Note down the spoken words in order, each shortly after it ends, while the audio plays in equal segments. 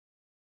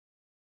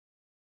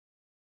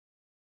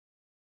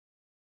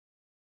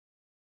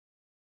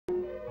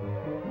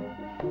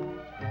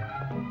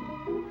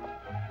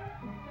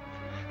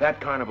That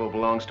carnival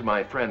belongs to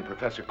my friend,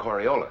 Professor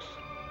Coriolis.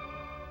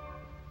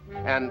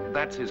 And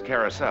that's his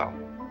carousel.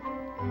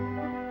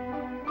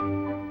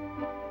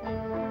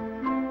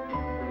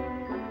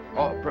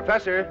 Oh,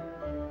 Professor.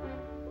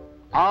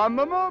 A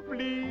moment,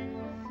 please.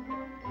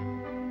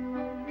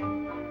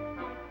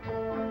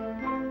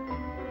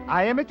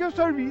 I am at your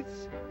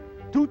service.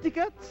 2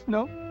 tickets?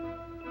 No?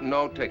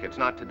 No tickets,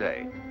 not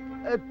today.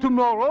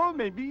 Tomorrow,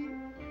 maybe?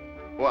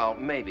 Well,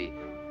 maybe.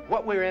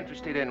 What we're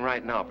interested in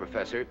right now,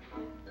 Professor,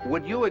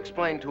 would you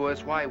explain to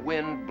us why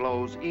wind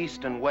blows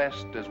east and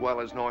west as well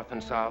as north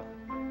and south?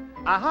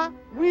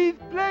 With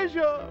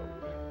pleasure.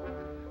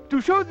 To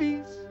show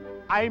this,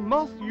 I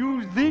must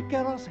use the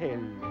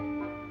carousel.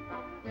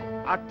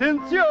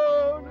 Attention!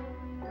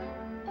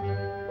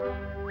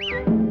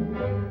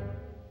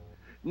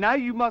 Now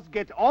you must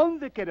get on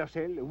the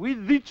carousel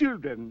with the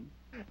children.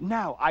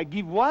 Now I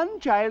give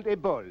one child a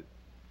ball.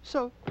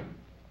 So,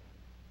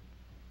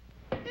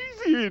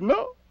 easy,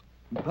 no?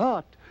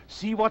 But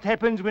see what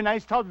happens when I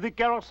start the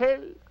carousel.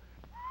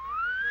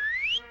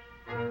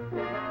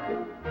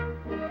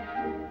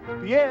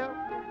 Pierre,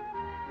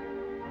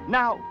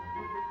 now.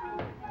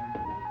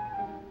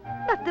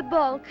 But the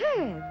ball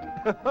curved.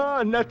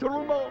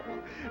 Naturellement.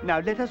 Now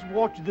let us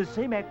watch the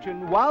same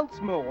action once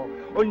more.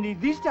 Only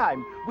this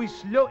time we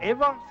slow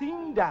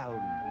everything down.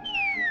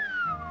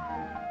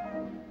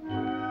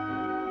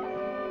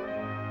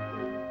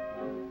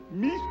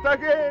 Missed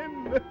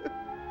again.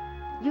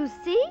 You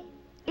see?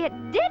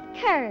 It did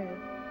curve.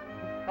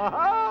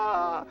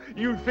 Aha!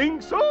 You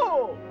think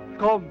so?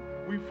 Come,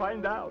 we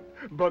find out.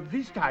 But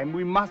this time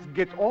we must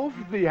get off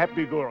the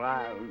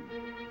happy-go-round.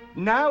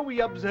 Now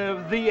we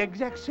observe the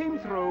exact same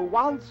throw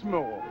once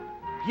more.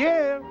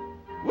 Pierre,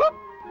 whoop!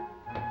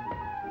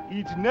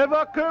 It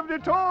never curved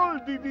at all,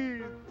 did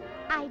it?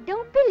 I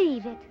don't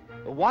believe it.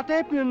 What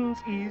happens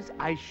is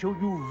I show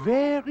you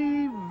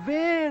very,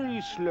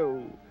 very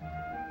slow.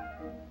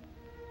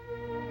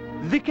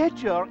 The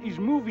catcher is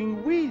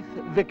moving with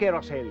the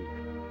carousel.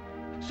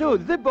 So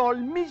the ball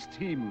missed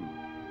him.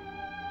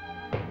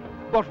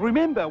 But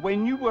remember,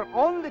 when you were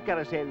on the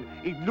carousel,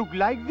 it looked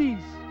like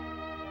this.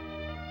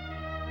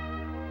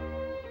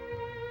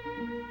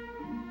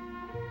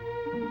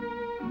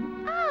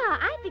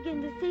 I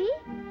begin to see.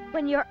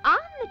 When you're on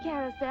the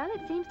carousel,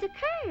 it seems to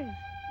curve.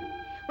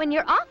 When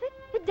you're off it,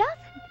 it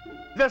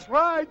doesn't. That's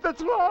right,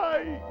 that's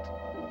right.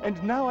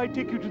 And now I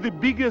take you to the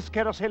biggest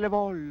carousel of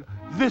all,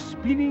 the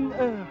spinning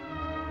earth.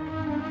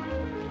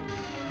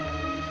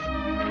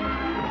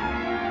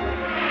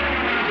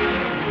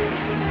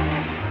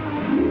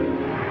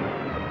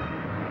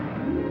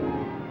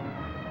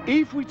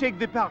 If we take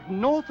the part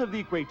north of the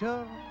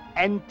equator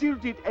and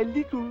tilt it a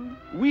little,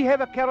 we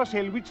have a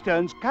carousel which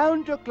turns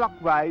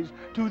counterclockwise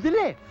to the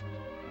left.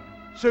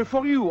 So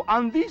for you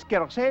on this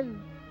carousel,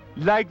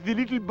 like the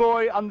little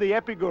boy on the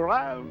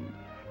happy-go-round,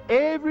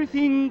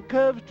 everything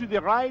curves to the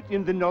right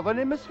in the northern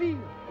hemisphere.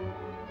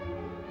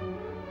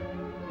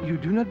 You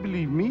do not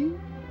believe me?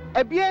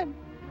 Eh bien,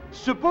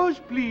 suppose,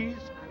 please,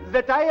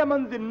 that I am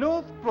on the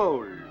North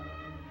Pole.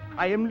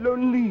 I am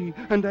lonely,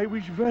 and I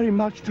wish very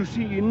much to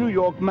see in New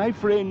York my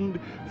friend,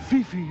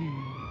 Fifi.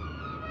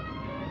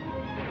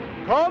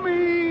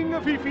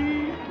 Coming,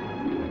 Fifi!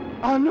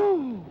 Ah,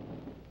 no!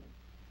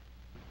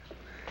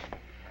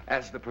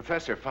 As the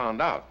professor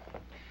found out,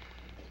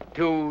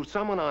 to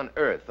someone on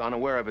Earth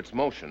unaware of its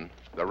motion,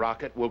 the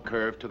rocket will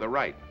curve to the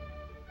right.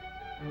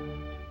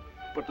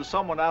 But to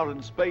someone out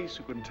in space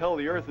who can tell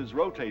the Earth is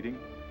rotating,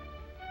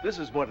 this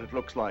is what it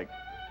looks like.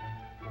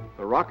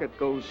 The rocket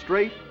goes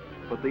straight,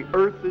 but the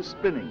Earth is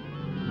spinning.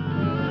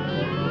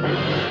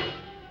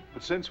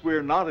 But since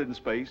we're not in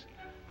space,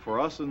 for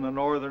us in the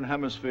northern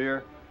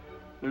hemisphere,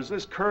 there's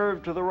this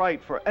curve to the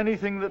right for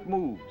anything that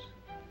moves.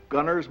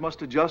 Gunners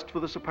must adjust for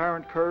this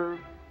apparent curve.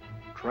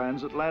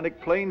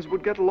 Transatlantic planes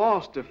would get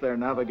lost if their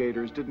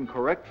navigators didn't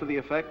correct for the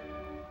effect.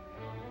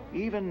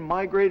 Even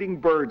migrating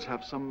birds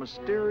have some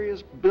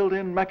mysterious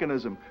built-in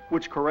mechanism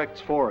which corrects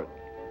for it.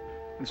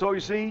 And so you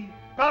see...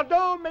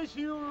 Pardon,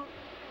 monsieur.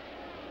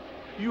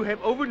 You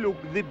have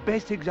overlooked the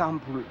best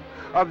example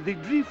of the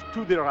drift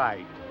to the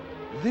right.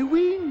 The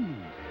wind.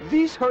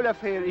 This whole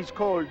affair is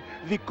called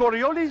the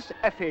Coriolis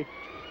effect.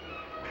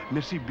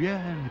 Merci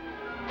bien.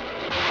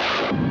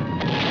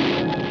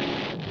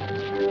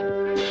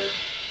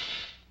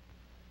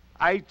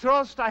 I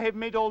trust I have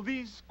made all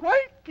this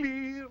quite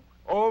clear.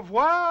 Au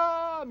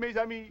revoir, mes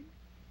amis.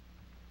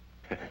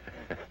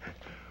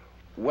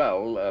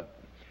 Well,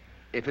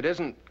 if it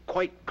isn't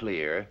quite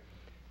clear,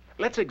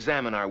 let's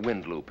examine our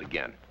wind loop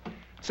again.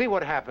 See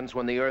what happens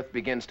when the Earth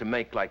begins to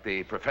make like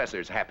the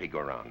professor's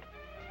happy-go-round.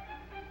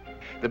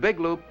 The big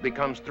loop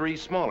becomes 3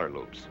 smaller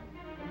loops.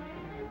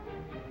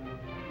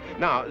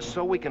 Now,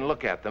 so we can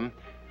look at them,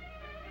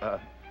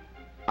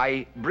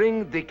 I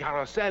bring the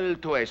carousel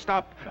to a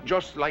stop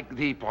just like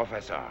the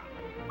professor.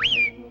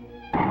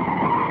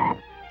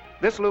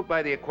 This loop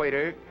by the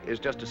equator is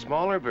just a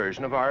smaller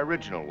version of our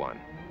original one.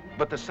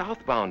 But the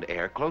southbound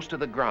air close to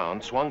the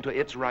ground, swung to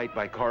its right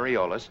by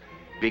Coriolis,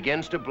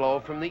 begins to blow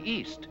from the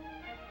east.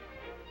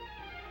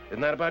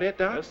 Isn't that about it,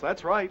 Doc? Yes,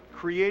 that's right.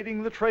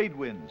 Creating the trade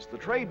winds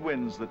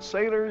that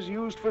sailors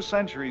used for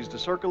centuries to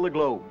circle the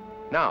globe.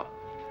 Now,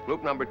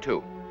 loop number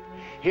 2.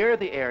 Here,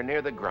 the air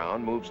near the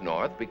ground moves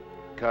north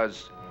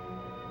because...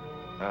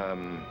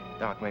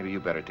 Doc, maybe you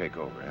better take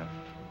over, huh?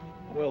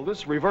 Well,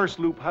 this reverse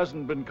loop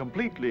hasn't been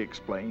completely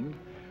explained,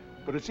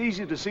 but it's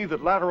easy to see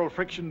that lateral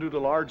friction due to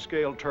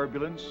large-scale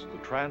turbulence, the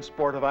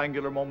transport of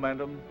angular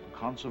momentum,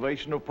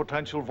 conservation of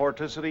potential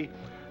vorticity,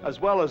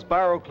 as well as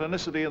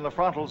baroclinicity in the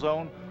frontal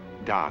zone.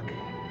 Doc,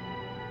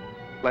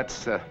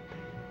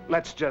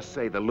 let's just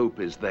say the loop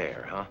is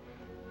there,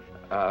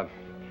 huh?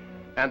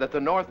 And that the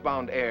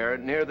northbound air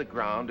near the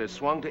ground is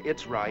swung to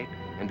its right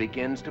and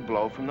begins to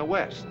blow from the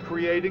west.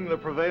 Creating the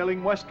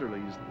prevailing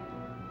westerlies.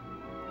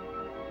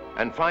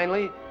 And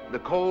finally, the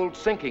cold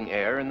sinking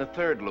air in the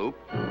third loop,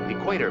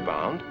 equator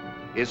bound,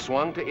 is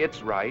swung to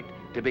its right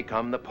to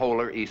become the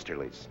polar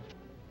easterlies.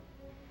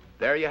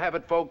 There you have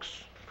it,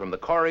 folks, from the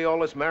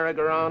Coriolis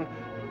merry-go-round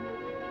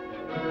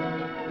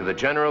to the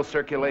general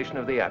circulation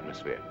of the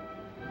atmosphere.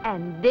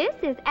 And this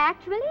is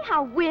actually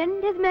how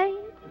wind is made?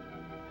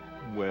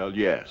 Well,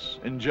 yes.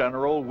 In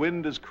general,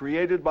 wind is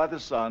created by the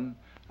sun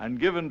and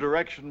given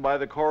direction by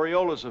the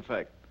Coriolis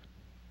effect.